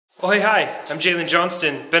Oh hey, hi, I'm J.Lynn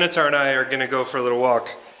Johnston. Benatar and I are gonna go for a little walk.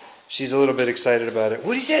 She's a little bit excited about it.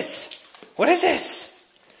 What is this? What is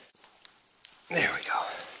this? There we go.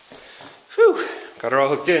 Whew, got her all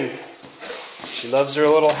hooked in. She loves her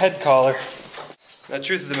little head collar. The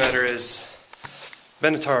truth of the matter is,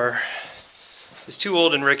 Benatar is too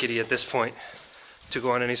old and rickety at this point to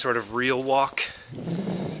go on any sort of real walk.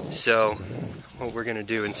 So, what we're gonna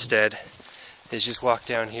do instead is just walk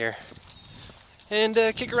down here and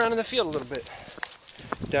kick around in the field a little bit,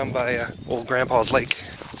 down by old Grandpa's lake.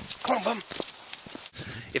 Come on, bum.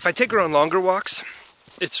 If I take her on longer walks,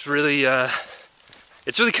 it's really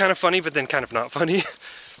kind of funny, but then kind of not funny,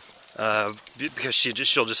 because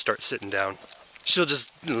she'll just start sitting down. She'll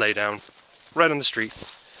just lay down right on the street.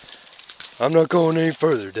 I'm not going any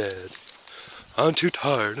further, Dad. I'm too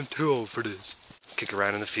tired. I'm too old for this. Kick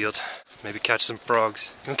around in the field. Maybe catch some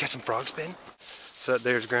frogs. You want to catch some frogs, Ben? So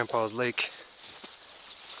there's Grandpa's lake.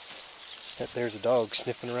 There's a dog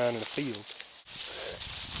sniffing around in a field.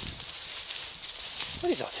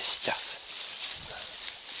 What is all this stuff?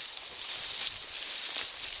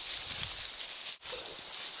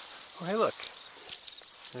 Oh, hey, look.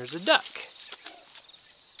 There's a duck.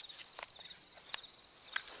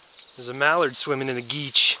 There's a mallard swimming in a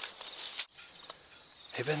geech.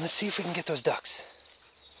 Hey, Ben, let's see if we can get those ducks.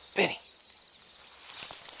 Benny.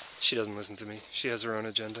 She doesn't listen to me. She has her own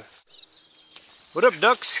agenda. What up,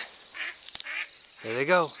 ducks? There they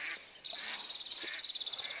go.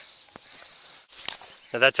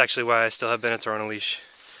 Now that's actually why I still have Benatar on a leash,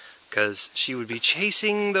 because she would be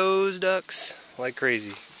chasing those ducks like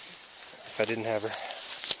crazy if I didn't have her.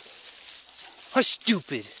 How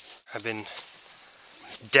stupid! I've been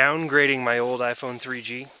downgrading my old iPhone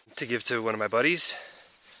 3G to give to one of my buddies,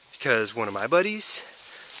 because one of my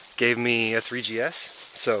buddies gave me a 3GS,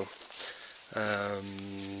 so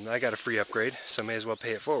I got a free upgrade, so may as well pay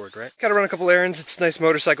it forward, right? Gotta run a couple errands. It's nice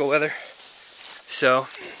motorcycle weather, so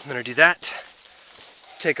I'm gonna do that.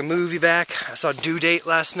 Take a movie back. I saw Due Date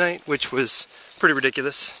last night, which was pretty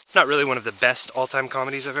ridiculous. Not really one of the best all-time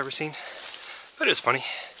comedies I've ever seen, but it was funny.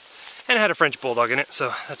 And it had a French bulldog in it,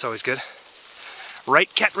 so that's always good.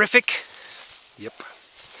 Right, Catrific? Yep.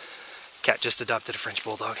 Cat just adopted a French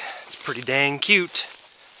bulldog. It's pretty dang cute.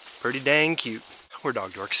 Pretty dang cute. We're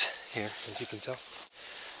dog dorks here, as you can tell.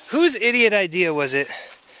 Whose idiot idea was it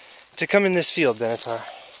to come in this field, Benatar?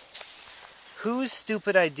 Whose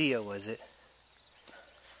stupid idea was it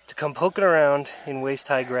to come poking around in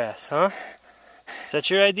waist-high grass, huh? Is that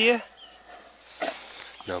your idea?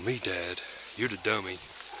 Not me, Dad. You're the dummy.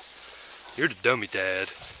 You're the dummy, Dad.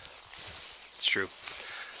 It's true.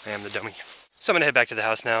 I am the dummy. So I'm gonna head back to the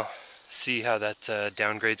house now, see how that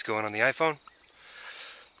downgrade's going on the iPhone.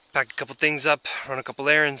 Pack a couple things up, run a couple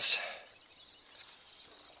errands.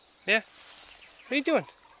 Yeah. What are you doing?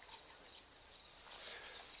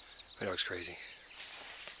 My dog's crazy.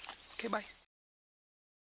 Okay, bye.